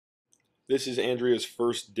This is Andrea's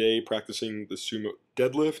first day practicing the sumo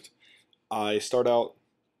deadlift. I start out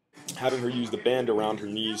having her use the band around her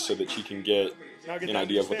knees so that she can get an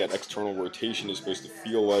idea of what that external rotation is supposed to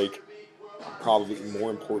feel like. Probably more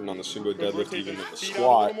important on the sumo deadlift even than the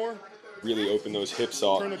squat. Really open those hips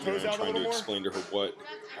up, and trying to explain to her what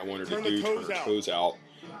I want her to do, turn her toes out.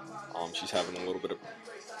 She's having a little bit of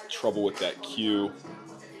trouble with that cue,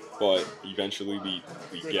 but eventually we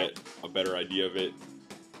get a better idea of it.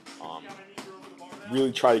 Um,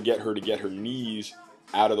 really try to get her knees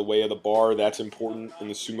out of the way of the bar. That's important in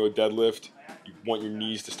the sumo deadlift. You want your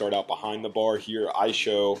knees to start out behind the bar. Here I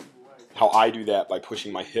show how I do that by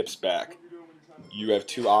pushing my hips back. You have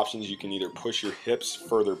two options. You can either push your hips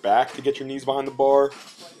further back to get your knees behind the bar.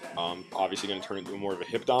 Obviously going to turn it into more of a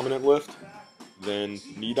hip dominant lift than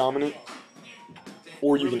knee dominant.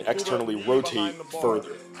 Or you can externally rotate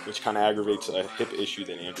further, which kind of aggravates a hip issue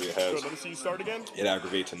that Andrea has. It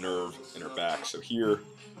aggravates a nerve in her back. So here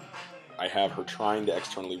I have her trying to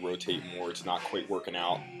externally rotate more. It's not quite working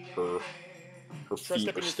out. Her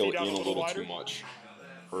feet are still in a little too much.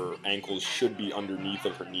 Her ankles should be underneath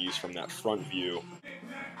of her knees from that front view.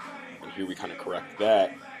 And here we kind of correct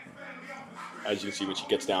that. As you can see, when she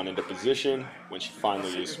gets down into position, when she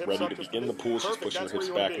finally is ready to begin the pull, she's pushing her hips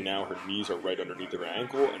back, and now her knees are right underneath of her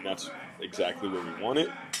ankle, and that's exactly where we want it.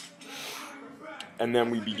 And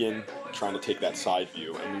then we begin trying to take that side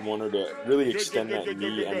view, and we want her to really extend that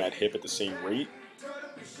knee and that hip at the same rate.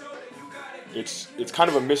 It's kind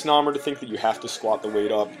of a misnomer to think that you have to squat the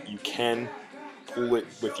weight up. You can pull it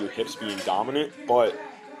with your hips being dominant, but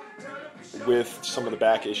with some of the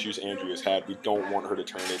back issues Andrea's had, we don't want her to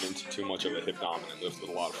turn it into too much of a hip dominant lift with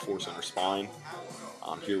a lot of force in her spine.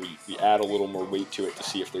 Here we add a little more weight to it to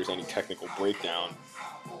see if there's any technical breakdown.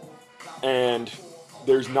 And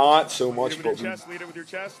there's not so much, but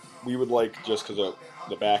we would like, just because of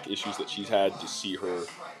the back issues that she's had, to see her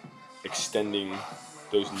extending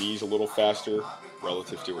those knees a little faster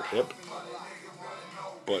relative to her hip.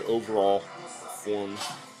 But overall, form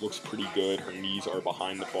looks pretty good. Her knees are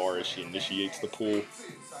behind the bar as she initiates the pull,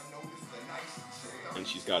 and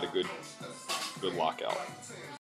she's got a good lockout.